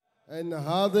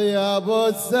انهض يا ابو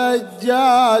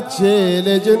السجاد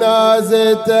شيل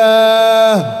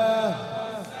جنازته،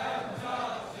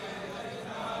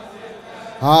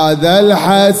 هذا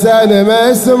الحسن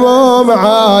مسموم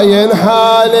عاين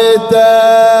حالته.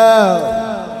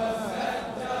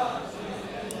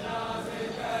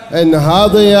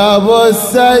 انهض يا ابو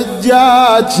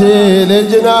السجاد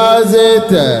شيل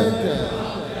جنازته،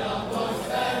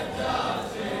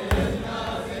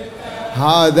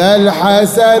 هذا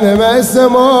الحسن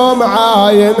مسموم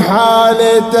عاين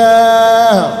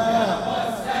حالته.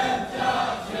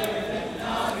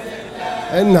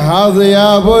 انهض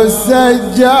يا ابو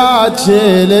السجاد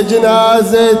شيل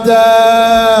جنازته،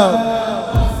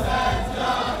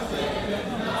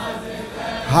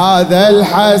 هذا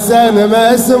الحسن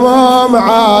مسموم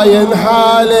عاين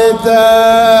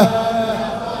حالته.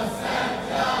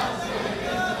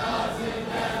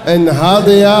 انهض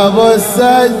يا ابو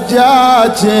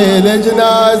السجاد شيل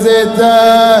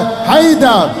جنازته،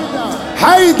 حيدر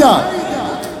حيدر.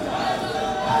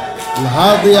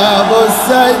 انهض يا ابو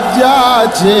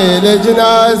السجاد شيل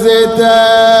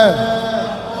جنازته،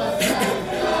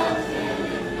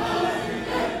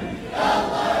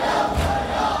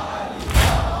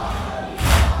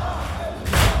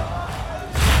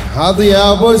 انهض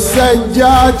يا ابو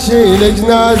السجاد شيل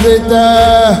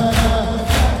جنازته،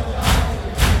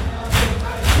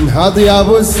 انهض يا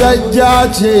ابو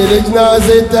السجاد شيل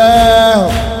جنازته،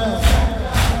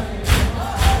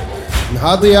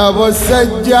 انهض يا ابو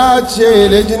السجاد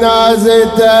شيل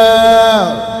جنازته.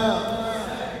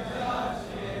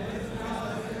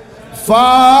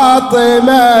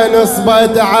 فاطمة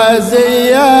نصبت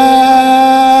عزية،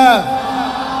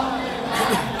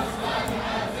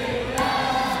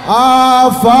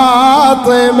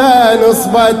 فاطمة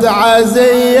نصبت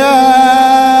عزية،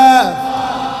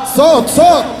 صوت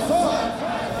صوت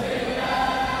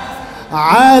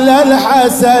على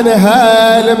الحسن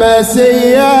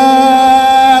هالمسية،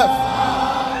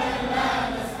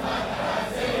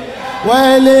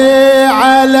 ويلي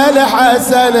على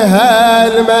الحسن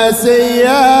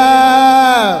هالمسية،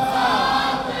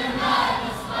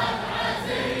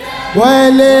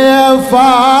 ويلي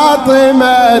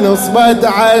فاطمة نصبت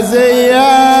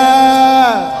عزية،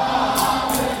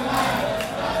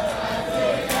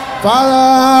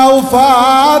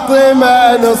 وفاطمة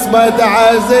نصبت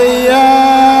عزية.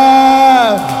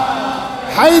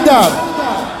 حيدر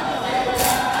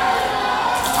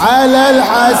على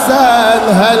الحسن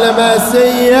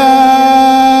هالمسية،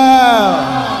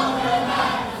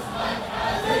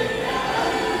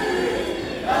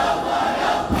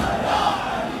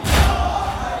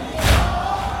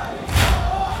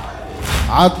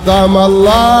 عظم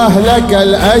الله لك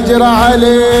الأجر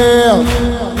عليه،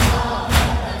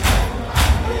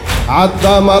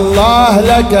 عظم الله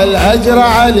لك الأجر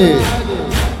عليه.